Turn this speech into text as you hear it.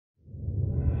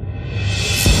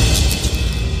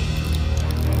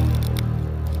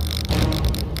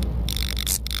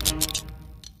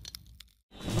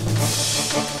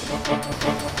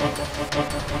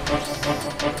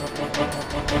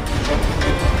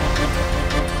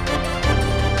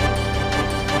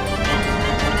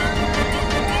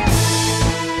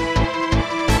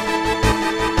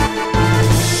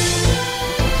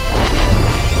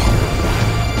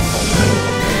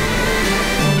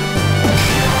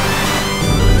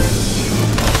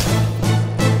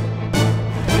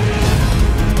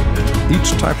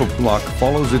type of block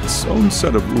follows its own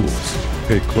set of rules.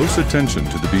 Pay close attention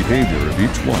to the behavior of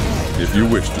each one if you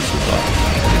wish to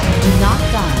survive. Not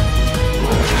done.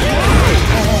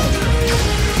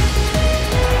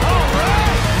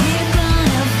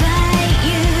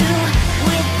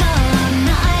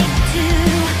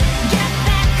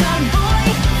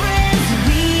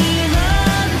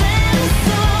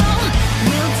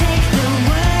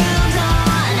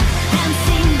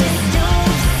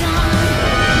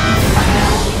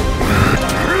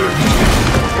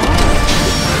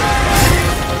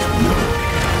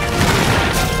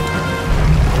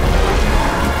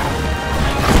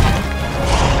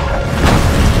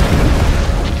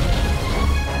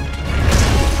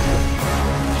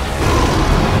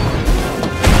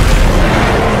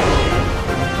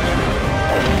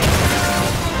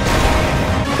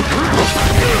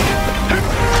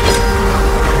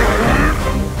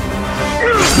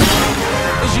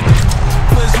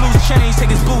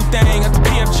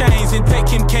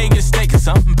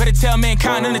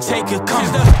 Undertaker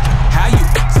comes the how you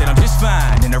said I'm just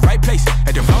fine in the right place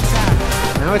at the wrong time.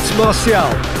 Now it's Martial.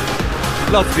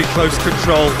 Lovely close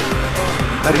control.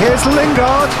 And here's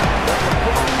Lingard.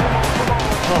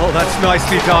 Oh, that's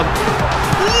nicely done.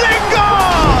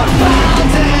 Lingard! Bow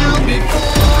down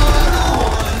before the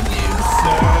one you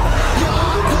serve.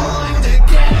 You're going to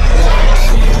get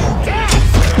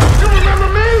what you remember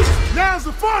me? Now's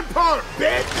the fun part,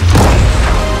 bitch!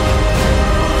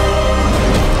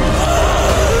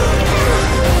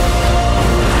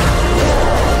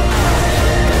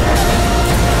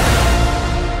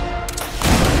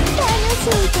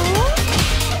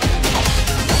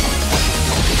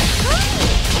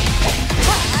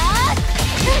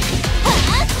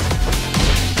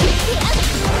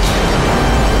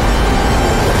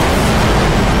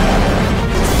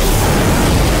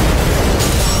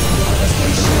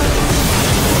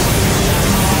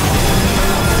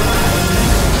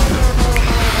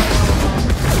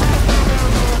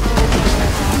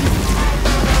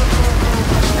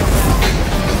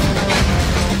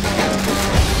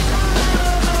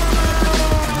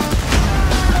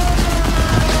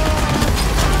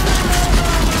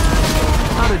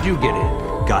 You get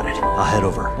in. Got it. I'll head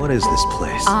over. What is this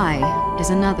place? I is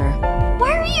another.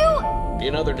 Why are you?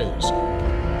 In other news.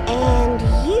 And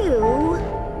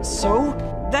you? So?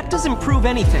 That doesn't prove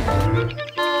anything.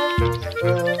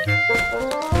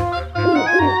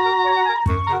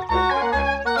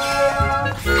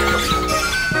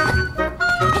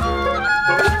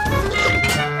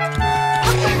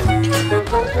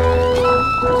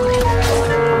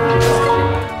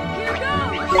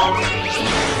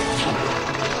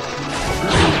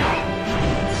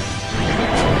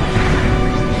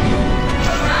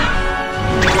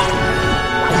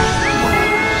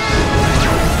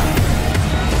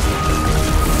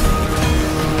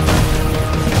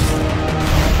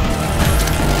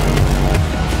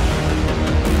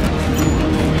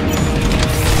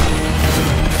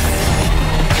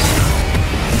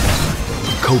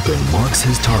 Copen marks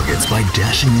his targets by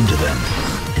dashing into them.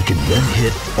 He can then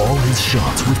hit all his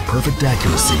shots with perfect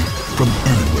accuracy from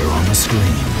anywhere on the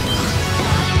screen.